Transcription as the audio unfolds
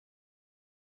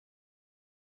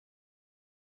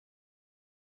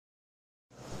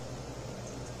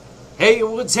Hey,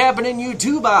 what's happening,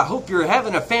 YouTube? I hope you're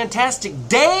having a fantastic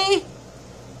day.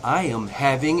 I am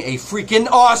having a freaking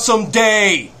awesome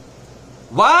day.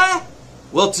 Why?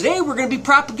 Well, today we're going to be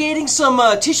propagating some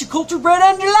tissue cultured Red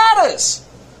Undulatas.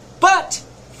 But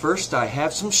first, I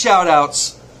have some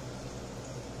shout-outs.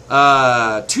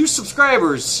 2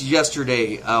 subscribers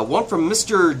yesterday. One from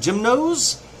Mr.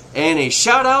 Gymnos, and a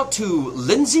shout-out to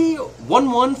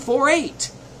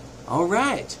Lindsay1148. All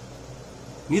right.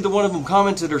 Neither one of them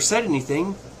commented or said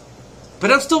anything,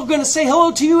 but I'm still going to say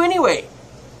hello to you anyway.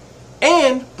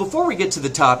 And before we get to the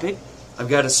topic, I've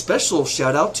got a special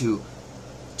shout out to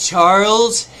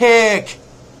Charles Hick.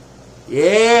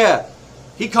 Yeah,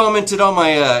 he commented on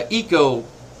my eco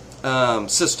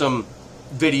system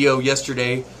video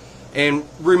yesterday and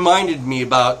reminded me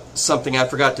about something I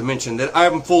forgot to mention that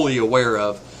I'm fully aware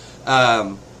of.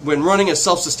 When running a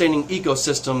self-sustaining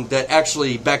ecosystem, that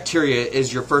actually bacteria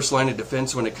is your first line of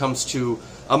defense when it comes to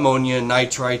ammonia,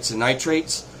 nitrites, and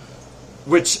nitrates,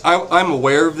 which I'm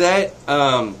aware of that.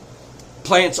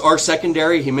 Plants are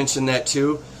secondary. He mentioned that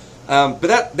too.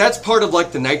 But that's part of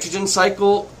like the nitrogen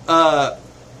cycle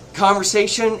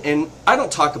conversation, and I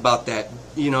don't talk about that.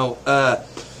 You know,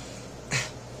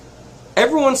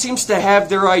 everyone seems to have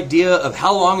their idea of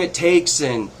how long it takes,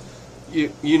 and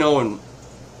you know, and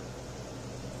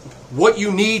what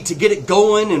you need to get it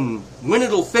going and when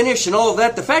it'll finish and all of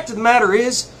that. The fact of the matter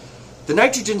is, the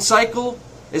nitrogen cycle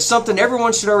is something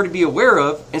everyone should already be aware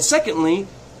of. And secondly,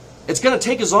 it's going to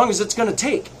take as long as it's going to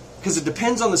take, because it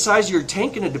depends on the size of your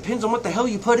tank and it depends on what the hell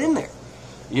you put in there.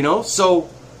 You know, so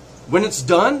when it's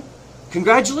done,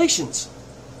 congratulations.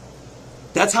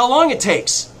 That's how long it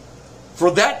takes.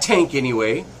 For that tank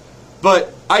anyway.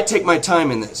 But I take my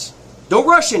time in this. Don't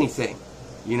rush anything,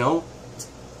 you know.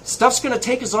 Stuff's going to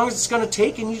take as long as it's going to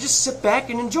take, and you just sit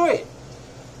back and enjoy it.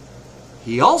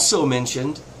 He also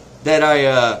mentioned that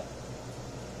I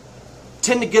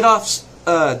tend to get off,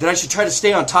 that I should try to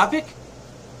stay on topic.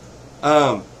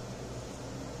 That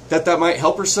might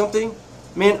help or something.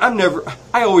 Man,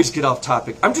 I always get off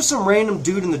topic. I'm just some random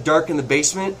dude in the dark in the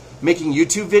basement making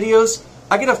YouTube videos.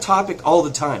 I get off topic all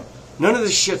the time. None of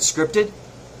this shit's scripted.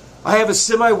 I have a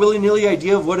semi-willy-nilly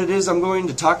idea of what it is I'm going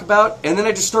to talk about, and then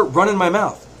I just start running my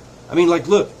mouth. I mean, like,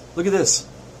 look at this.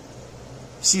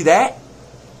 See that?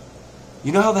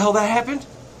 You know how the hell that happened?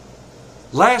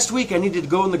 Last week I needed to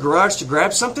go in the garage to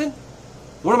grab something.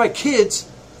 One of my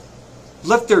kids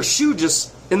left their shoe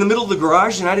just in the middle of the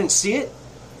garage and I didn't see it.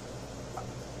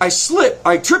 I slipped,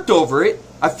 I tripped over it,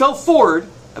 I fell forward,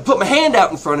 I put my hand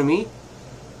out in front of me,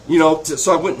 you know,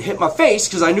 so I wouldn't hit my face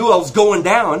because I knew I was going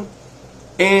down,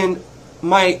 and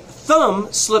my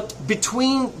thumb slipped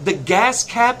between the gas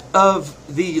cap of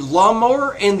the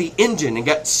lawnmower and the engine and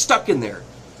got stuck in there.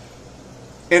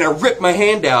 And I ripped my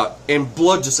hand out and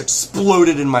blood just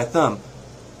exploded in my thumb.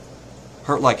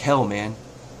 Hurt like hell, man.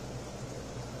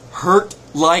 Hurt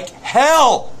like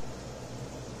hell!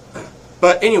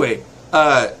 But anyway,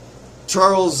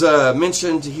 Charles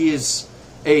mentioned he is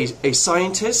a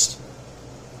scientist,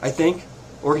 I think.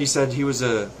 Or he said he was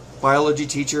a biology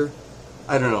teacher.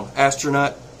 I don't know,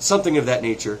 astronaut. Something of that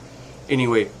nature.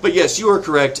 Anyway, but yes, you are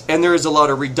correct, and there is a lot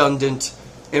of redundant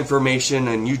information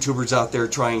and YouTubers out there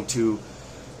trying to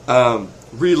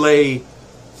relay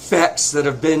facts that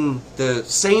have been the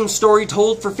same story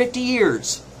told for 50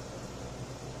 years.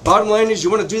 Bottom line is, you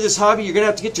want to do this hobby, you're going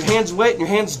to have to get your hands wet and your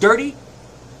hands dirty,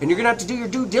 and you're going to have to do your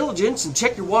due diligence and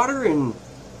check your water and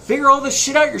figure all this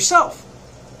shit out yourself.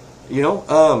 You know,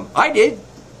 I did.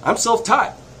 I'm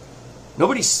self-taught.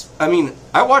 I mean,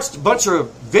 I watched a bunch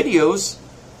of videos.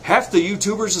 Half the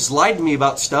YouTubers just lied to me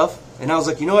about stuff, and I was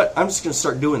like, you know what? I'm just going to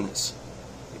start doing this.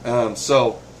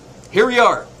 So, here we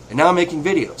are, and now I'm making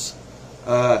videos.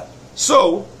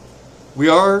 So, we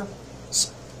are,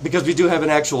 because we do have an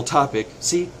actual topic.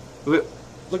 See, look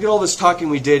at all this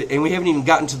talking we did, and we haven't even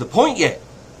gotten to the point yet.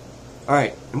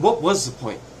 Alright, and what was the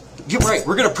point? Get right,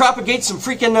 we're going to propagate some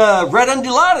freaking Red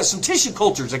Undulatas, some tissue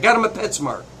cultures. I got them at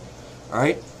PetSmart.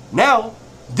 Alright? Now,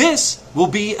 this will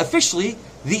be officially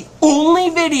the only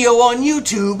video on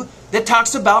YouTube that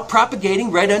talks about propagating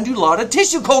Red Undulata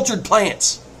tissue cultured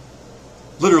plants.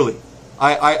 Literally.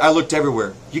 I looked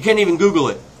everywhere. You can't even Google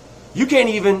it. You can't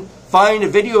even find a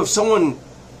video of someone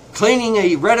cleaning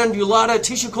a Red Undulata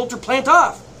tissue culture plant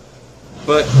off.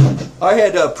 But I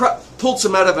had pulled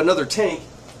some out of another tank,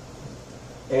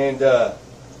 and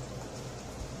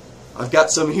I've got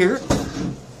some here.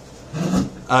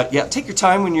 Yeah, take your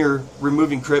time when you're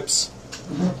removing crypts.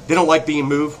 They don't like being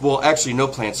moved. Well, actually, no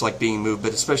plants like being moved,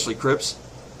 but especially crypts.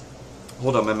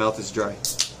 Hold on, my mouth is dry.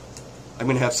 I'm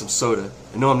going to have some soda.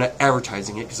 I know I'm not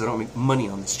advertising it because I don't make money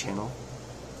on this channel.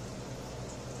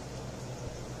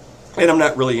 And I'm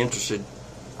not really interested.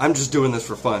 I'm just doing this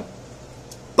for fun.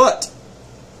 But,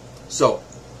 so,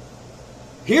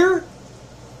 here,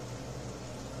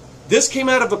 this came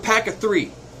out of a pack of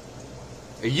 3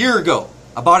 a year ago.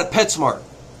 I bought it at PetSmart.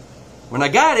 When I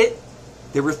got it,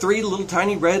 there were 3 little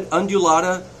tiny red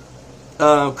undulata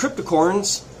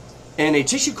cryptocorynes in a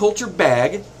tissue culture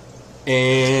bag,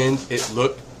 and it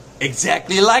looked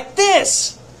exactly like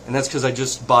this. And that's because I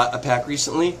just bought a pack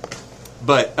recently.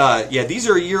 But yeah, these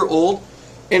are a year old,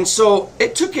 and so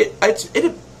it took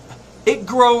it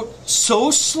grew so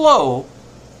slow.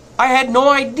 I had no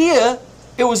idea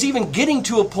it was even getting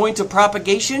to a point of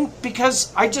propagation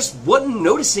because I just wasn't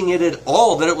noticing it at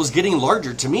all that it was getting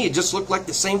larger. To me, it just looked like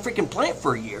the same freaking plant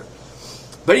for a year.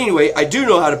 But anyway, I do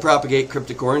know how to propagate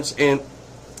cryptocorynes, and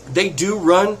they do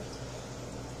run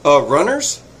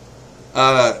runners.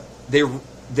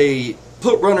 They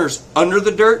put runners under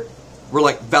the dirt, where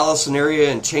like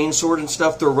Vallisneria and chainsword and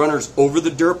stuff, they're runners over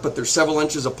the dirt, but they're several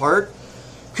inches apart.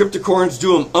 Cryptocorynes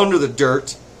do them under the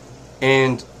dirt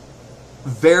and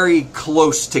very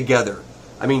close together.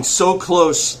 I mean, so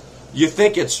close, you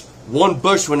think it's one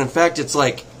bush when in fact it's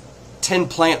like 10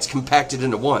 plants compacted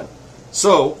into one.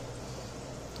 So,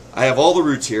 I have all the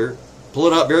roots here. Pull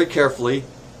it out very carefully,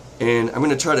 and I'm going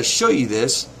to try to show you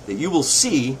this, that you will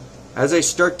see as I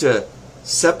start to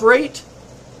separate.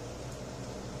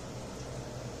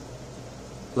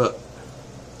 Look.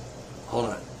 Hold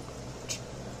on.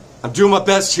 I'm doing my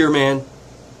best here, man.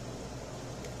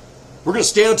 We're going to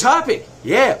stay on topic.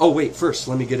 Yeah. Oh, wait. First,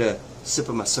 let me get a sip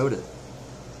of my soda.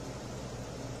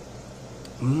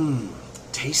 Mmm.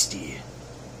 Tasty.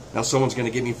 Now someone's going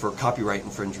to get me for copyright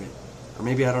infringement. Or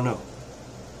maybe, I don't know.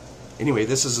 Anyway,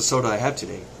 this is the soda I have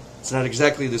today. It's not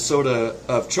exactly the soda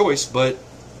of choice, but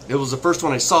it was the first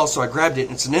one I saw, so I grabbed it,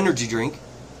 and it's an energy drink.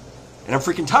 And I'm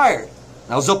freaking tired.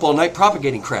 I was up all night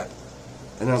propagating crap.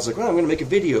 And I was like, well, I'm going to make a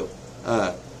video.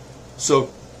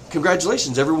 So,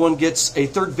 congratulations. Everyone gets a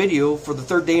 3rd video for the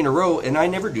 3rd day in a row, and I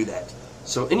never do that.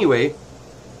 So, anyway,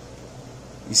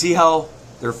 you see how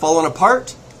they're falling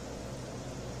apart?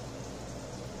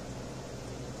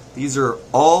 These are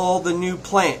all the new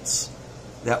plants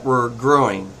that were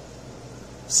growing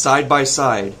side by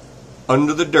side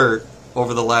under the dirt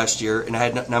over the last year. And I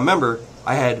had, now remember,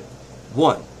 I had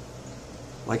 1,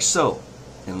 like so.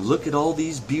 And look at all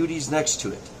these beauties next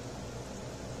to it.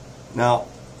 Now,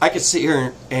 I could sit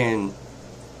here and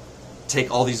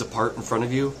take all these apart in front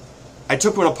of you. I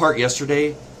took one apart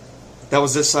yesterday. That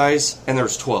was this size, and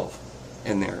there's 12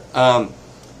 in there. I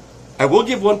will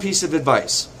give one piece of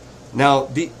advice. Now,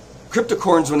 the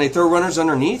cryptocorynes, when they throw runners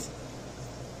underneath,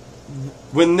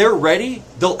 when they're ready,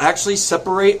 they'll actually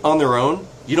separate on their own.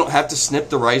 You don't have to snip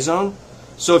the rhizome.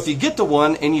 So if you get the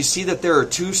one and you see that there are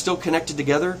 2 still connected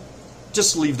together,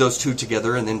 just leave those 2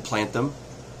 together and then plant them.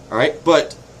 Alright,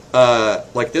 but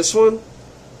like this one,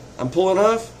 I'm pulling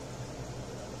off.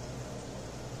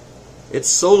 It's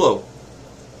solo.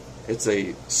 It's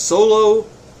a solo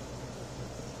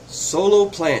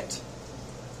plant.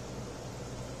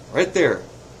 Right there.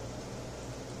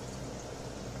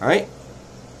 Alright?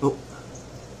 Oh.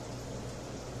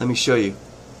 Let me show you.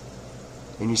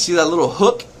 And you see that little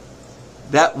hook?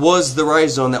 That was the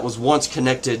rhizome that was once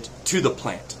connected to the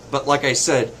plant. But like I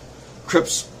said,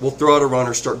 Crips will throw out a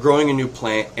runner, start growing a new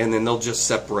plant, and then they'll just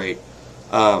separate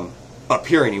up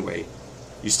here anyway.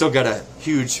 You still got a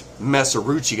huge mess of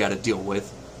roots you got to deal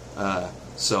with.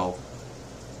 So,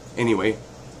 anyway,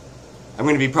 I'm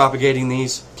going to be propagating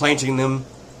these, planting them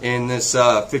in this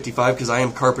 55 because I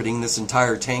am carpeting this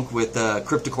entire tank with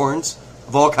cryptocorynes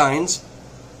of all kinds.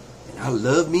 And I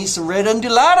love me some Red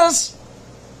Undulatas.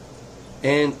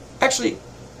 And actually,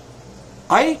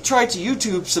 I tried to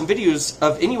YouTube some videos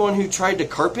of anyone who tried to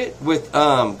carpet with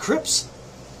Crips.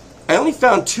 I only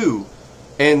found 2,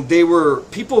 and they were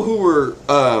people who were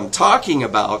talking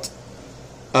about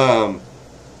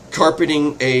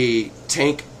carpeting a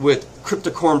tank with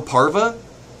Cryptocoryne parva,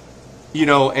 you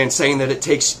know, and saying that it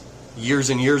takes years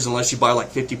and years unless you buy like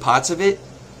 50 pots of it.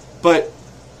 But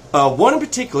one in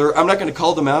particular, I'm not going to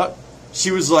call them out.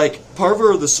 She was like, parva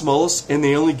are the smallest and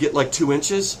they only get like 2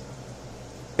 inches.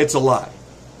 It's a lie.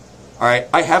 Alright,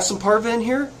 I have some parva in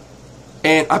here,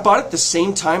 and I bought it the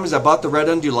same time as I bought the Red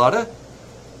Undulata.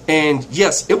 And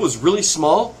yes, it was really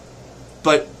small,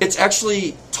 but it's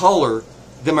actually taller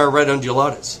than my Red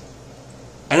Undulatas.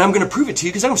 And I'm going to prove it to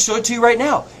you because I'm going to show it to you right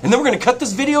now. And then we're going to cut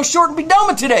this video short and be done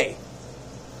with today.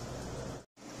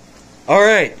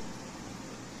 Alright.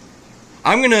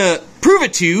 I'm going to prove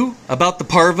it to you about the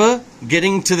parva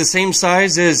getting to the same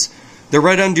size as the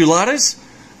Red Undulatas.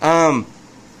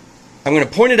 I'm going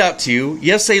to point it out to you.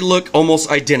 Yes, they look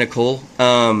almost identical.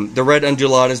 The red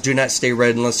undulatas do not stay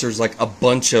red unless there's like a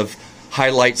bunch of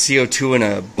highlight CO2 and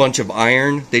a bunch of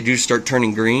iron. They do start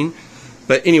turning green.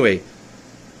 But anyway,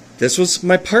 this was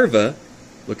my parva.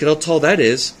 Look at how tall that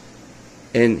is.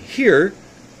 And here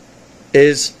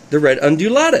is the red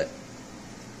undulata.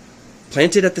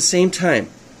 Planted at the same time.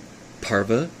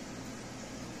 Parva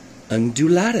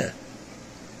undulata.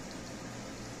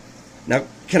 Now,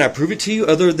 can I prove it to you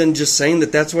other than just saying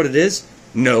that that's what it is?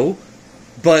 No.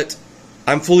 But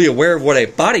I'm fully aware of what I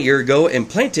bought a year ago and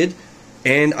planted,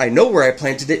 and I know where I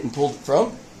planted it and pulled it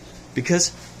from,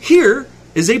 because here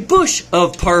is a bush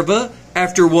of parva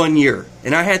after 1 year,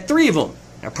 and I had 3 of them.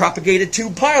 I propagated 2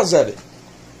 piles of it.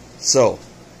 So,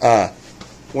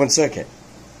 1 second.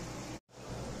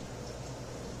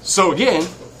 So again,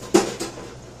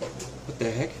 what the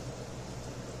heck?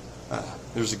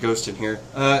 There's a ghost in here.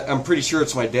 I'm pretty sure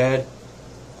it's my dad.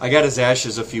 I got his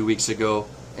ashes a few weeks ago,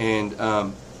 and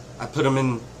I put them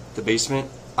in the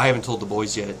basement. I haven't told the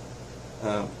boys yet.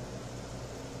 And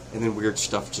then weird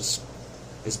stuff just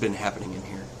has been happening in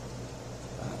here.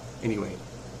 Anyway,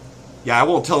 yeah, I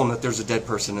won't tell them that there's a dead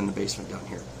person in the basement down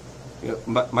here. You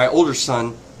know, my older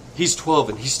son, he's 12,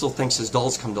 and he still thinks his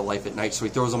dolls come to life at night, so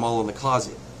he throws them all in the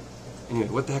closet. Anyway,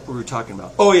 what the heck were we talking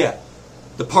about? Oh yeah,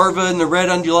 the parva and the red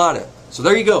undulata. So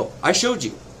there you go. I showed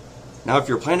you. Now, if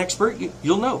you're a plant expert,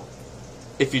 you'll know.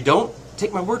 If you don't,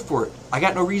 take my word for it. I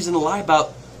got no reason to lie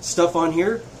about stuff on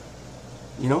here.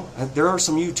 You know, there are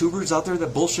some YouTubers out there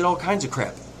that bullshit all kinds of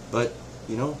crap. But,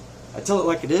 you know, I tell it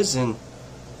like it is, and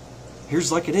here's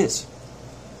like it is.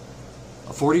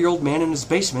 A 40-year-old man in his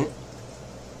basement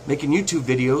making YouTube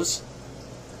videos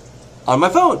on my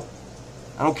phone.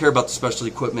 I don't care about the special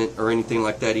equipment or anything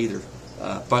like that either.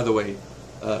 By the way,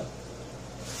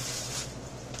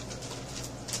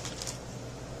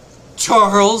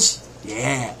 Charles,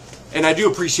 yeah. And I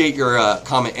do appreciate your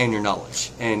comment and your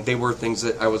knowledge. And they were things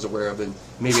that I was aware of, and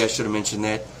maybe I should have mentioned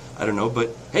that. I don't know,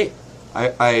 but hey,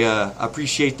 I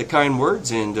appreciate the kind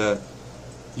words, and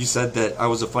you said that I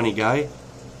was a funny guy.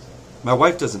 My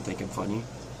wife doesn't think I'm funny.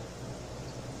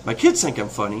 My kids think I'm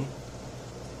funny.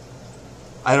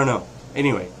 I don't know.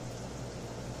 Anyway,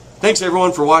 thanks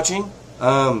everyone for watching.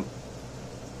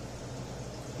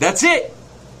 That's it.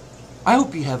 I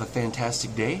hope you have a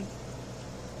fantastic day.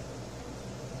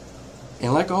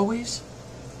 And like always,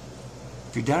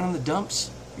 if you're down in the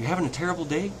dumps, you're having a terrible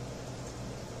day,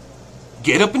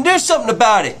 get up and do something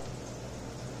about it.